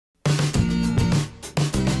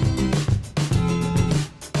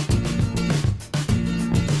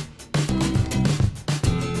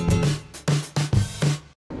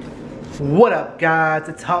What up, guys?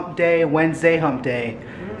 It's hump day, Wednesday hump day.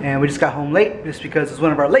 And we just got home late just because it's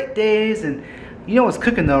one of our late days. And you know what's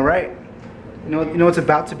cooking though, right? You know what's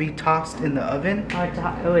about to be tossed in the oven?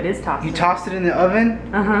 Oh, it is tossed. You tossed it in the oven?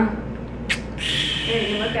 Uh-huh. Here,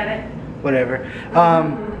 you look at it. Whatever.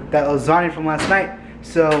 That lasagna from last night.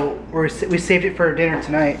 So we saved it for dinner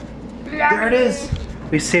tonight. There it is.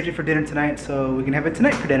 We saved it for dinner tonight so we can have it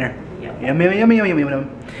tonight for dinner. Yep. Yum, yum, yum, yum, yum,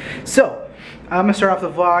 yum. So, I'm going to start off the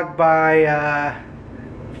vlog by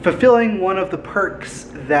fulfilling one of the perks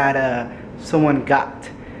that someone got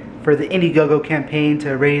for the Indiegogo campaign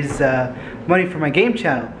to raise money for my game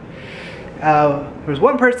channel. There was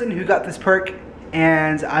one person who got this perk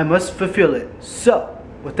and I must fulfill it. So,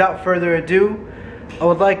 without further ado, I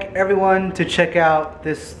would like everyone to check out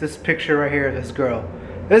this picture right here of this girl.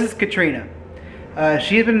 This is Katrina.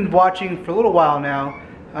 She's been watching for a little while now.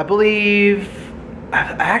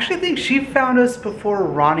 I actually think she found us before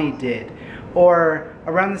Ronni did, or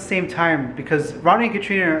around the same time, because Ronni and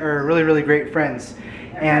Katrina are really great friends.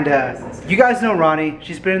 And you guys know Ronni,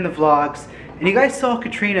 she's been in the vlogs, and you guys saw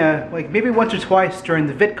Katrina like maybe once or twice during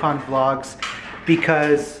the VidCon vlogs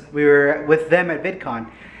because we were with them at VidCon.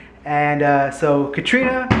 And so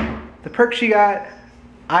Katrina, the perk she got,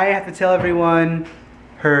 I have to tell everyone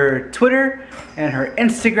her Twitter and her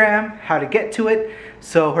Instagram, how to get to it.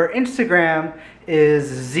 So her Instagram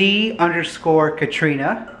is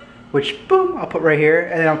 _Katrina, which boom, I'll put right here,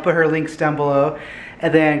 and then I'll put her links down below.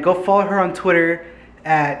 And then go follow her on Twitter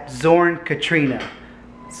at @ZornKatrina.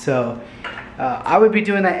 So I would be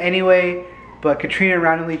doing that anyway, but Katrina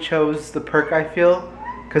randomly chose the perk, I feel,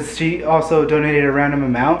 because she also donated a random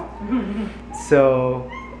amount. So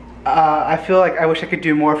I feel like I wish I could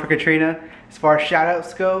do more for Katrina as far as shout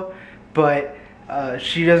outs go, but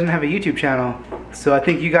she doesn't have a YouTube channel, so I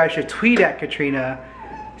think you guys should tweet at Katrina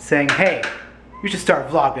saying, hey, you should start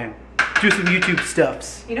vlogging, do some YouTube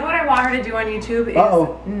stuffs. You know what I want her to do on YouTube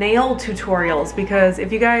is nail tutorials, because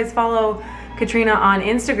if you guys follow Katrina on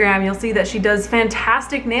Instagram, you'll see that she does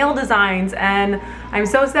fantastic nail designs, and I'm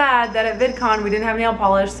so sad that at VidCon we didn't have nail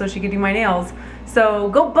polish so she could do my nails. So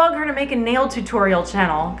go bug her to make a nail tutorial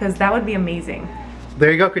channel, because that would be amazing.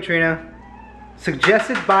 There you go, Katrina.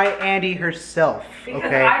 Suggested by Andie herself. Because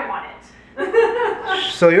okay. I want it.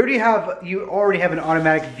 So you already have an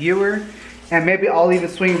automatic viewer, and maybe I'll even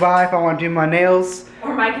swing by if I want to do my nails.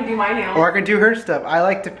 Or Mike can do my nails. Or I can do her stuff. I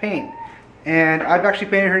like to paint, and I've actually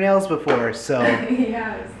painted her nails before. So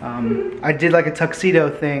yes. I did like a tuxedo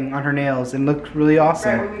thing on her nails and looked really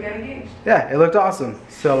awesome. Right when we got engaged. Yeah, it looked awesome.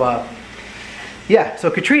 So yeah. So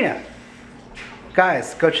Katrina,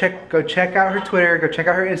 guys, go check out her Twitter. Go check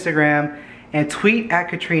out her Instagram. And tweet at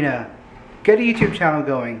Katrina. Get a YouTube channel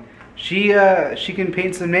going. She can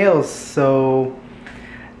paint some nails. So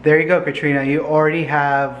there you go, Katrina. You already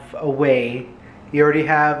have a way. You already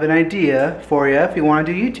have an idea for you if you want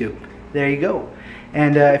to do YouTube. There you go.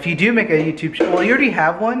 And if you do make a YouTube channel, well, you already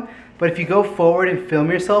have one. But if you go forward and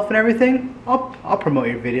film yourself and everything, I'll promote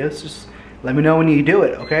your videos. Just let me know when you do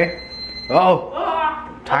it, okay? Oh,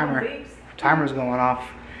 timer's going off.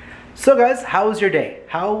 So guys, how was your day?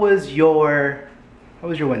 How was your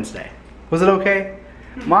Wednesday? Was it okay?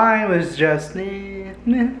 Mine was just,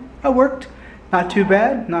 I worked. Not too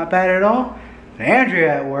bad, not bad at all.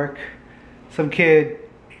 Andrea at work, some kid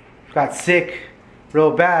got sick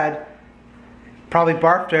real bad. Probably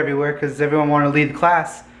barfed everywhere because everyone wanted to leave the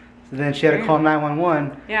class. So then she had to call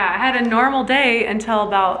 911. Yeah, I had a normal day until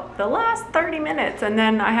about the last 30 minutes, and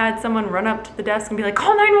then I had someone run up to the desk and be like,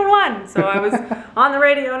 call 911. So I was on the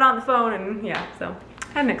radio and on the phone, and yeah, so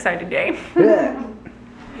I had an excited day. Yeah.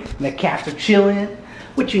 The cats are chilling.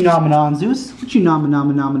 What you nomming on, Zeus? What you nomming?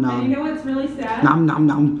 And you know what's really sad? Nom.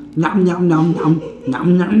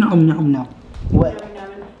 What?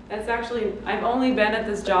 That's actually, I've only been at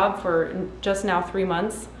this job for just now 3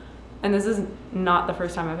 months. And this is not the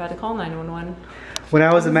first time I've had to call 911. When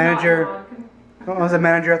I was a manager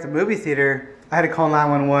at the movie theater, I had to call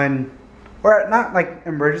 911, or not like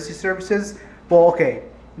emergency services. Well, okay,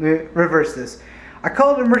 reverse this. I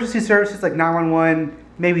called emergency services like 911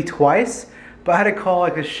 maybe twice, but I had to call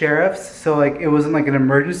like the sheriff's, so like it wasn't like an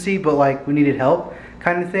emergency, but like we needed help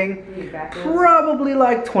kind of thing. Probably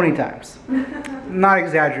like 20 times. Not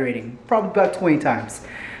exaggerating. Probably about 20 times.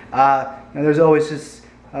 There's always just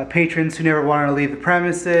patrons who never wanted to leave the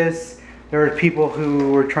premises. There were people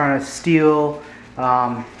who were trying to steal,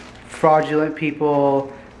 fraudulent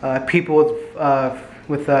people, people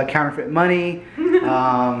with counterfeit money,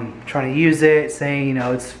 trying to use it, saying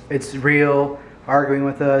it's real, arguing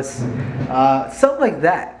with us, stuff like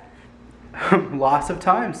that. Lots of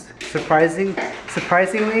times.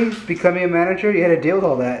 Surprisingly, becoming a manager, you had to deal with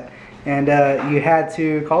all that. and you had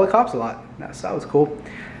to call the cops a lot. So that was cool.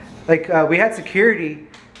 Like we had security.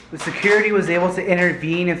 The security was able to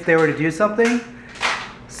intervene if they were to do something.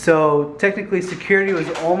 So technically security was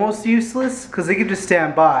almost useless because they could just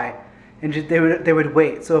stand by and they would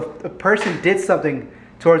wait. So if a person did something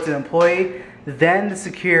towards an employee, then the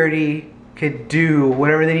security could do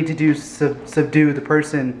whatever they need to do to subdue the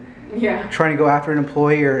person trying to go after an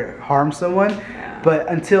employee or harm someone. But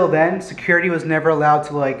until then, security was never allowed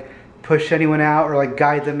to like push anyone out or like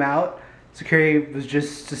guide them out. Security was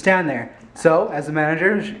just to stand there. So as a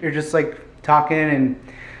manager, you're just like talking, and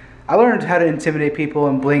I learned how to intimidate people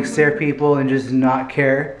and blank stare people and just not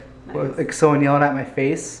care. Nice. Like someone yelling at my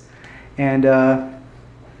face, and I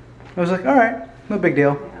was like, all right, no big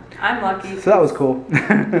deal. I'm lucky. So that was cool.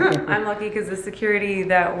 I'm lucky because the security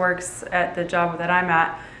that works at the job that I'm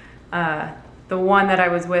at, the one that I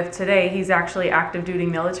was with today, he's actually active duty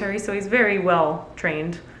military, so he's very well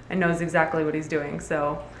trained and knows exactly what he's doing.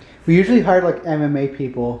 So we usually hire like MMA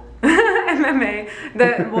people. MMA.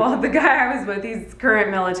 The guy I was with, he's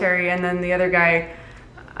current military, and then the other guy,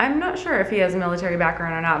 I'm not sure if he has a military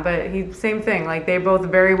background or not, but same thing. Like they're both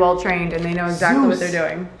very well trained and they know exactly what they're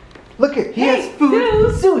doing. Look at, he has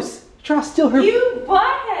food. Zeus, trying to steal her. You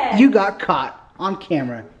butthead. You got caught on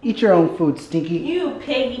camera. Eat your own food, Stinky. You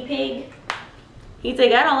piggy pig. He's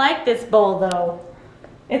like, I don't like this bowl though.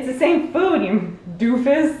 It's the same food, you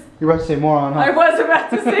doofus. You're about to say moron, huh? I was about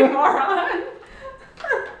to say moron.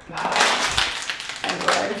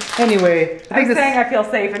 Anyway, I was saying I feel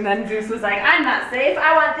safe, and then Zeus was like, I'm not safe,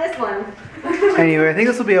 I want this one. Anyway, I think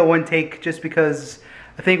this will be a one take just because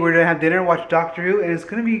I think we're gonna have dinner, watch Doctor Who, and it's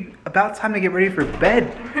gonna be about time to get ready for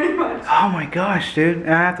bed. Pretty much. Oh my gosh, dude.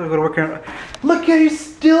 And I have to go to work. Look at you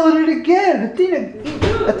stealing it again.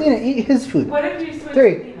 Athena, eat his food. What if you switch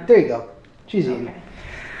There you go. She's eating.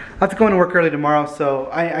 I have to go into work early tomorrow, so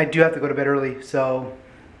I do have to go to bed early. So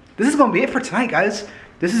this is gonna be it for tonight, guys.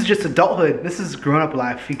 This is just adulthood. This is grown-up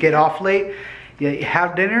life. You get off late, you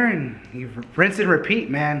have dinner, and you rinse and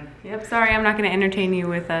repeat, man. Yep, sorry, I'm not going to entertain you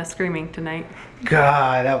with screaming tonight.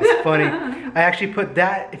 God, that was funny. I actually put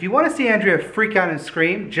that, if you want to see Andrea freak out and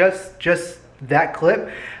scream, just that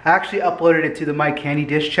clip, I actually uploaded it to the My Candy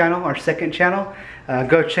Dish channel, our second channel.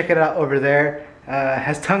 Go check it out over there.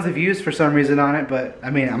 Has tons of views for some reason on it, but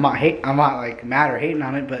I mean, I'm not like mad or hating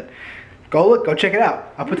on it, but go check it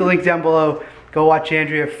out. I'll put the link down below. Go watch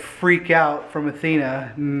Andrea freak out from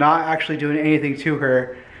Athena, not actually doing anything to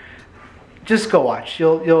her. Just go watch.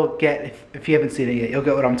 You'll get, if you haven't seen it yet, you'll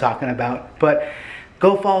get what I'm talking about. But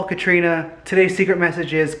go follow Katrina. Today's secret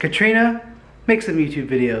message is, Katrina, make some YouTube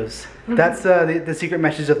videos. That's the secret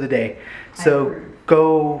message of the day. So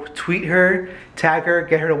go tweet her, tag her,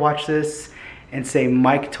 get her to watch this, and say,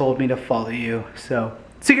 Mike told me to follow you. So,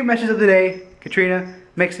 secret message of the day, Katrina,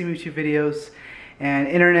 make some YouTube videos. And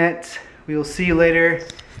internet, we will see you later.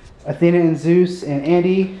 Athena and Zeus and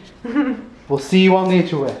Andie, we'll see you on the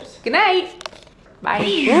interwebs. Good night.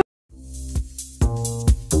 Bye.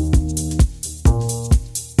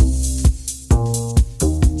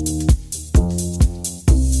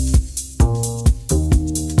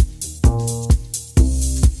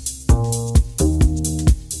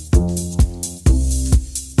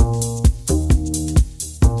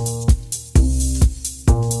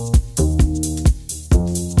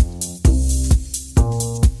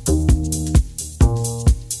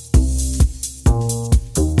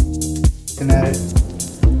 At it.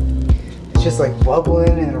 It's just like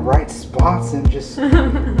bubbling in the right spots and just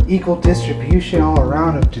equal distribution all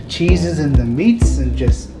around of the cheeses and the meats and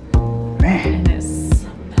just, man. And it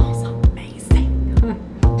smells amazing.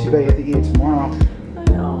 Too bad you have to eat it tomorrow.